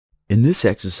In this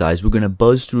exercise, we're going to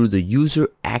buzz through the user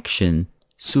action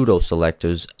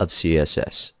pseudo-selectors of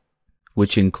CSS,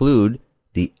 which include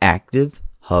the active,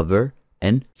 hover,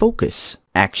 and focus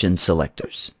action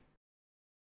selectors.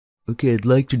 Okay, I'd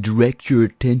like to direct your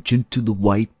attention to the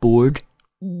whiteboard.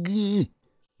 In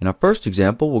our first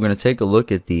example, we're going to take a look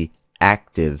at the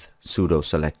active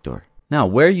pseudo-selector. Now,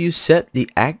 where you set the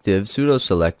active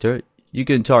pseudo-selector, you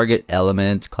can target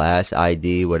element, class,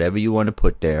 ID, whatever you want to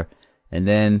put there. And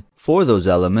then for those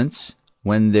elements,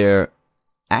 when their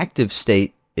active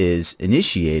state is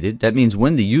initiated, that means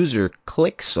when the user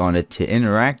clicks on it to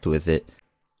interact with it,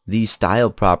 these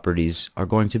style properties are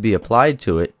going to be applied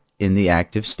to it in the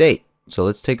active state. So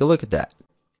let's take a look at that.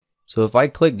 So if I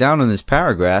click down on this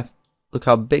paragraph, look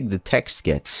how big the text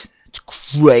gets. It's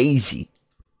crazy.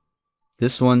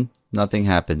 This one, nothing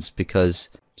happens because,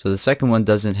 so the second one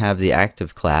doesn't have the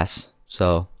active class,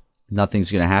 so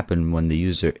nothing's going to happen when the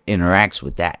user interacts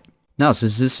with that. Now,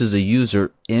 since this is a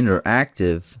user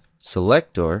interactive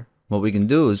selector, what we can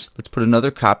do is let's put another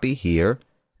copy here,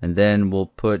 and then we'll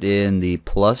put in the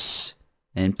plus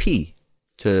and P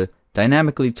to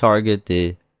dynamically target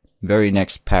the very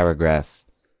next paragraph.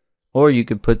 Or you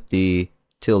could put the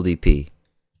tilde P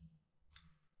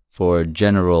for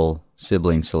general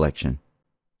sibling selection.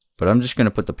 But I'm just going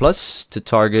to put the plus to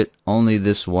target only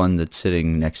this one that's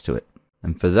sitting next to it.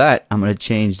 And for that, I'm going to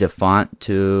change the font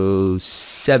to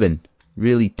 7,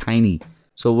 really tiny.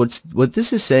 So what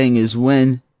this is saying is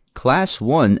when class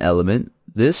 1 element,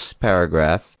 this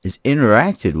paragraph, is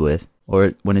interacted with,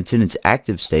 or when it's in its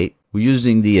active state, we're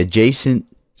using the adjacent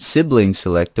sibling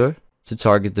selector to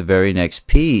target the very next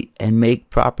P and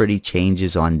make property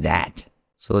changes on that.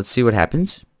 So let's see what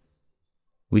happens.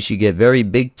 We should get very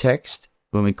big text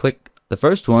when we click the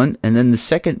first one, and then the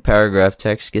second paragraph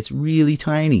text gets really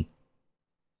tiny.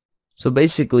 So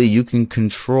basically you can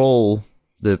control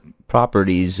the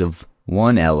properties of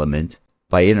one element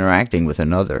by interacting with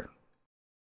another.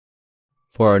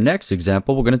 For our next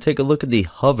example, we're going to take a look at the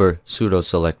hover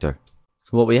pseudo-selector.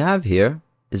 So what we have here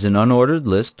is an unordered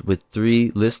list with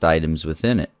 3 list items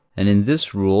within it. And in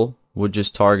this rule, we're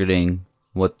just targeting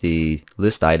what the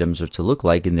list items are to look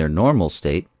like in their normal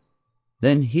state.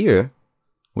 Then here,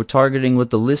 we're targeting what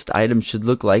the list items should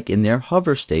look like in their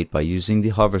hover state by using the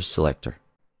hover selector.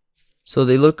 So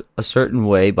they look a certain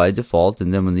way by default,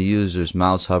 and then when the user's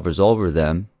mouse hovers over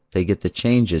them, they get the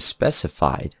changes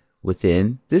specified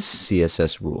within this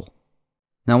CSS rule.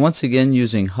 Now once again,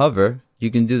 using hover, you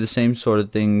can do the same sort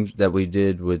of thing that we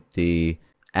did with the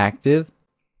active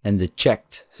and the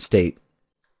checked state,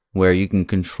 where you can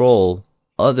control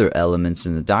other elements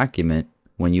in the document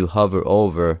when you hover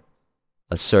over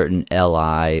a certain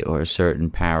LI or a certain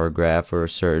paragraph or a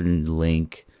certain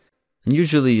link. And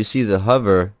usually you see the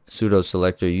hover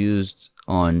pseudo-selector used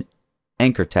on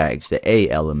anchor tags, the A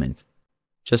element,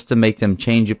 just to make them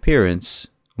change appearance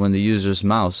when the user's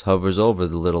mouse hovers over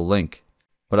the little link.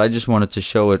 But I just wanted to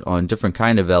show it on different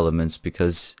kind of elements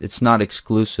because it's not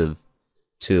exclusive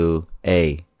to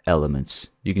A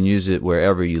elements. You can use it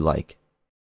wherever you like.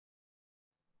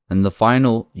 And the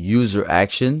final user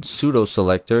action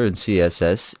pseudo-selector in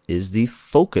CSS is the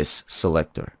focus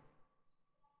selector.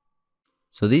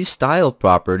 So these style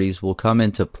properties will come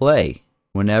into play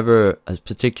whenever a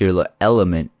particular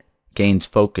element gains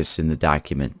focus in the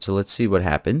document. So let's see what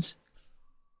happens.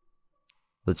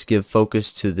 Let's give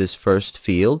focus to this first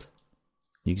field.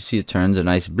 You can see it turns a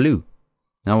nice blue.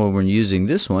 Now when we're using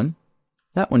this one,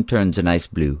 that one turns a nice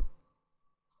blue.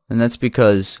 And that's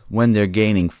because when they're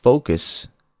gaining focus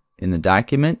in the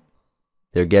document,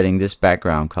 they're getting this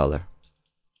background color.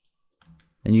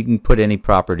 And you can put any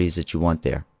properties that you want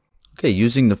there. Okay,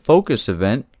 using the focus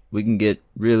event, we can get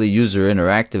really user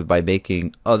interactive by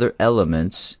making other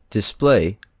elements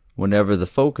display whenever the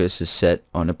focus is set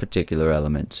on a particular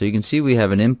element. So you can see we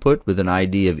have an input with an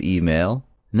ID of email,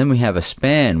 and then we have a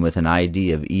span with an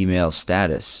ID of email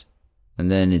status.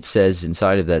 And then it says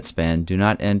inside of that span, do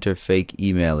not enter fake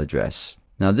email address.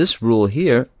 Now this rule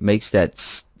here makes that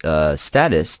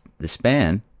status, the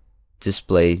span,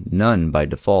 display none by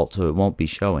default, so it won't be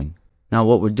showing. Now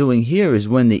what we're doing here is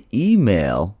when the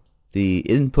email, the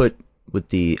input with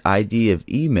the ID of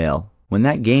email, when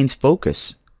that gains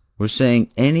focus, we're saying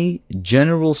any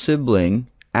general sibling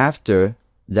after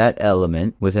that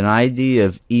element with an ID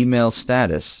of email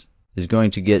status is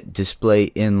going to get display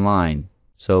in line.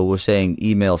 So we're saying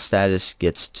email status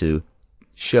gets to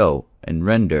show and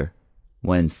render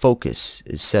when focus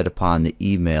is set upon the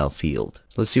email field.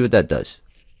 So let's see what that does.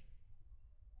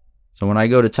 So when I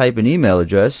go to type an email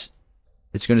address,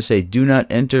 it's going to say do not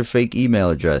enter fake email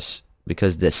address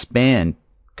because the span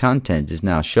content is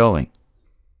now showing.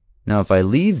 Now if I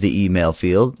leave the email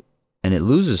field and it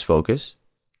loses focus,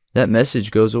 that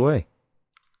message goes away.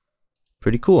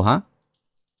 Pretty cool, huh?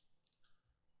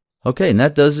 Okay, and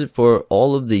that does it for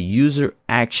all of the user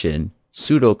action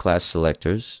pseudo-class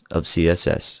selectors of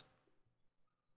CSS.